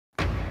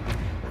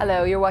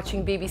Hello, you're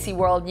watching BBC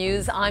World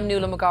News. I'm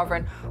NUALA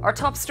McGOVERN. Our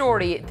top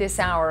story this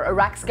hour: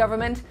 Iraq's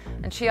government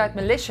and Shiite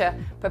militia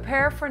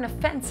prepare for an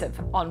offensive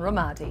on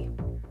Ramadi.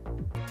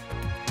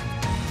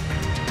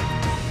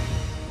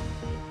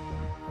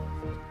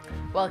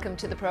 Welcome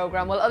to the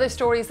programme. Well, other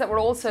stories that we're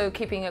also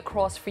keeping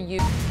across for you.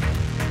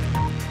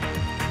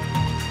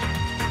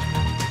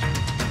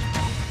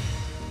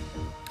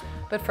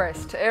 But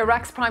first,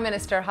 Iraq's Prime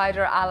Minister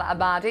Haider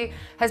al-Abadi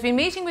has been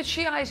meeting with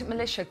Shiite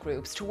militia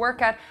groups to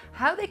work out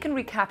how they can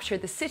recapture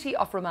the city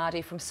of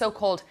Ramadi from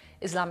so-called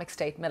Islamic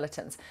State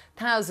militants.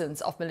 Thousands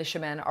of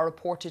militiamen are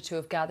reported to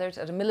have gathered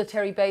at a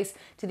military base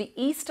to the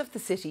east of the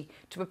city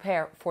to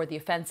prepare for the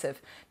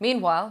offensive.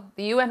 Meanwhile,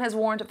 the UN has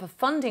warned of a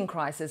funding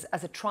crisis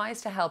as it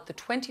tries to help the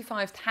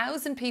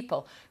 25,000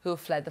 people who have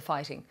fled the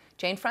fighting.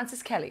 Jane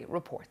Francis Kelly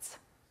reports.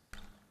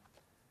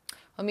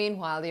 Well,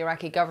 meanwhile, the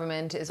Iraqi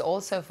government is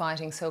also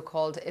fighting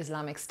so-called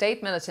Islamic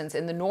State militants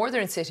in the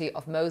northern city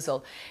of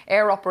Mosul.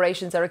 Air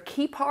operations are a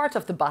key part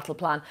of the battle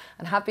plan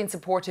and have been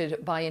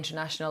supported by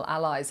international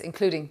allies,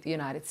 including the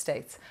United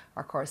States.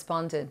 Our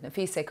correspondent,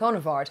 Nafisa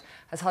Konavard,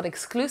 has had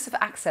exclusive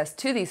access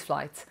to these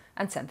flights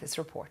and sent this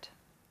report.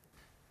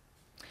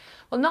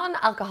 Well,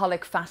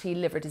 non-alcoholic fatty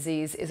liver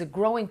disease is a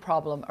growing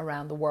problem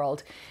around the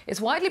world.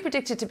 It's widely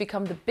predicted to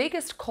become the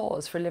biggest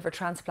cause for liver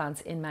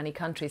transplants in many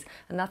countries,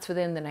 and that's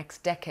within the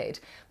next decade.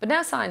 But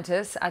now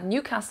scientists at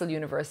Newcastle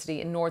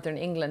University in Northern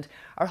England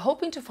are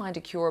hoping to find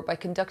a cure by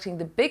conducting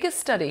the biggest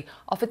study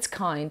of its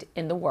kind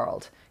in the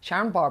world.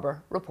 Sharon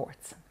Barber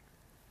reports.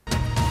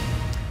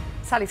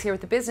 Sally's here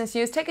with the business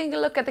news, taking a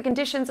look at the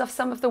conditions of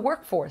some of the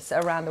workforce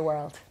around the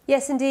world.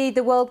 Yes, indeed.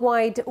 The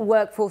worldwide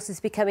workforce is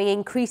becoming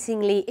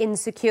increasingly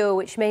insecure,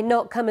 which may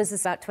not come as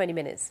about 20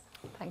 minutes.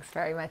 Thanks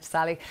very much,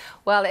 Sally.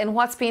 Well, in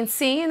what's been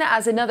seen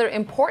as another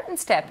important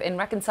step in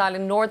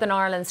reconciling Northern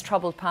Ireland's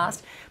troubled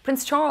past,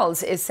 Prince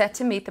Charles is set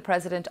to meet the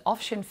president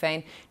of Sinn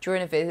Féin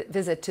during a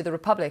visit to the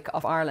Republic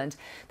of Ireland.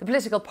 The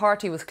political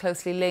party was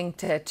closely linked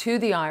to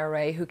the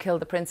IRA, who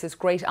killed the prince's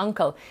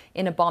great-uncle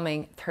in a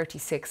bombing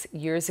 36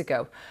 years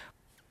ago.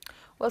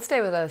 Well,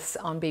 stay with us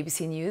on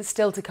BBC News.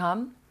 Still to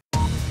come.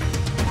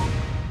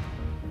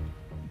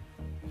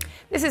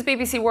 This is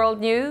BBC World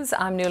News.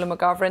 I'm NUALA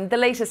McGOVERN. The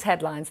latest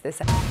headlines this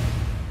hour.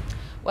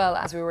 Well,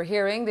 as we were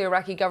hearing, the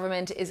Iraqi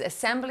government is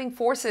assembling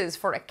forces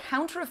for a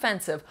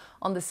counter-offensive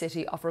on the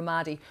city of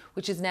Ramadi,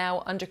 which is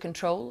now under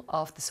control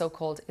of the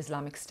so-called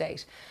Islamic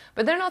State.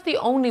 But they're not the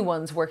only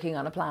ones working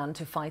on a plan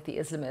to fight the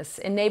Islamists.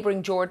 In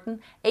neighbouring Jordan,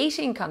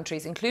 18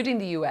 countries, including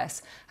the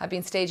US, have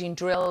been staging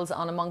drills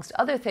on, amongst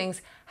other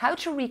things, how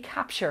to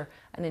recapture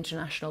an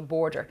international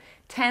border.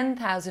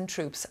 10,000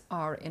 troops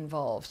are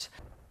involved.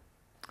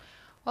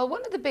 Well,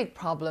 one of the big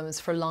problems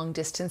for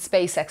long-distance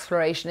space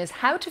exploration is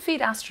how to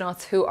feed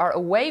astronauts who are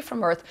away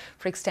from Earth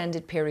for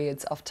extended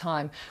periods of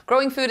time.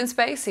 Growing food in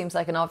space seems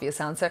like an obvious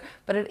answer,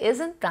 but it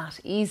isn't that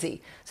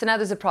easy. So now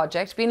there's a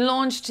project being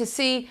launched to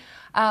see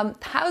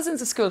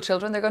thousands of school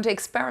children. They're going to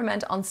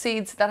experiment on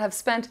seeds that have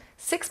spent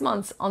 6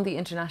 months on the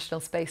International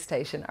Space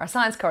Station. Our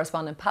science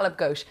correspondent, Palab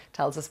Ghosh,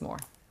 tells us more.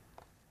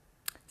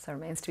 So it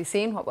remains to be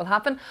seen what will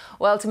happen.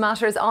 Well, to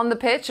matters on the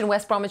pitch, and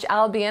West Bromwich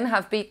Albion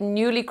have beaten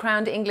newly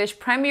crowned English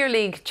Premier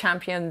League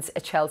champions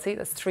Chelsea.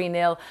 That's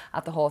 3-0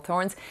 at the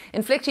Hawthorns,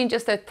 inflicting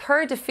just their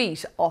third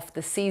defeat of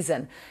the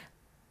season.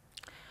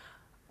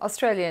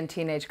 Australian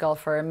teenage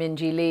golfer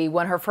Minjee Lee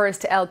won her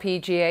first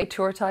LPGA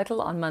Tour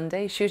title on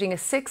Monday, shooting a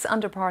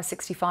 6-under par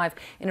 65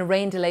 in a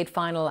rain-delayed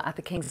final at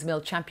the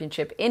Kingsmill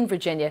Championship in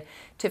Virginia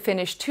to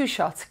finish 2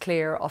 shots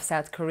clear of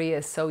South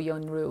Korea's So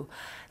Yeon-roo.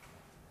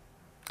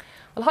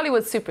 Well,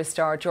 Hollywood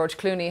superstar George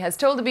Clooney has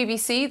told the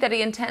BBC that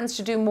he intends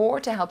to do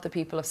more to help the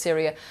people of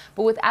Syria,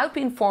 but without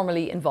being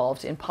formally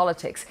involved in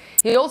politics.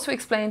 He also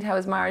explained how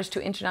his marriage to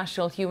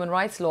international human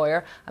rights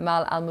lawyer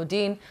Amal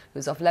Al-Mudin,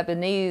 who's of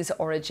Lebanese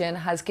origin,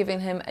 has given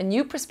him a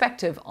new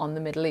perspective on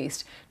the Middle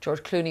East.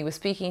 George Clooney was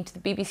speaking to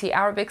the BBC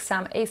Arabic's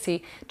Sam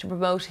Assi to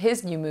promote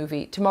his new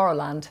movie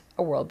Tomorrowland,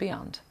 A World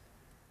Beyond.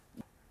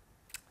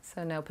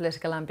 So no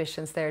political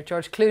ambitions there.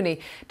 George Clooney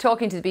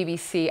talking to the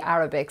BBC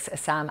Arabic's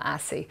Sam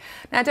Assi.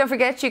 Now, don't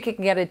forget, you can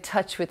get in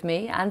touch with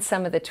me and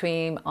some of the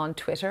team on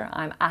Twitter.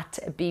 I'm at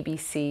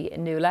BBC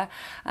NUALA.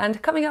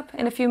 And coming up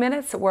in a few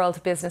minutes,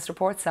 World Business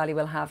Report. Sally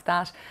will have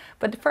that.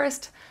 But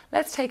first,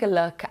 let's take a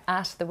look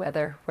at the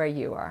weather where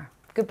you are.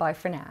 Goodbye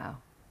for now.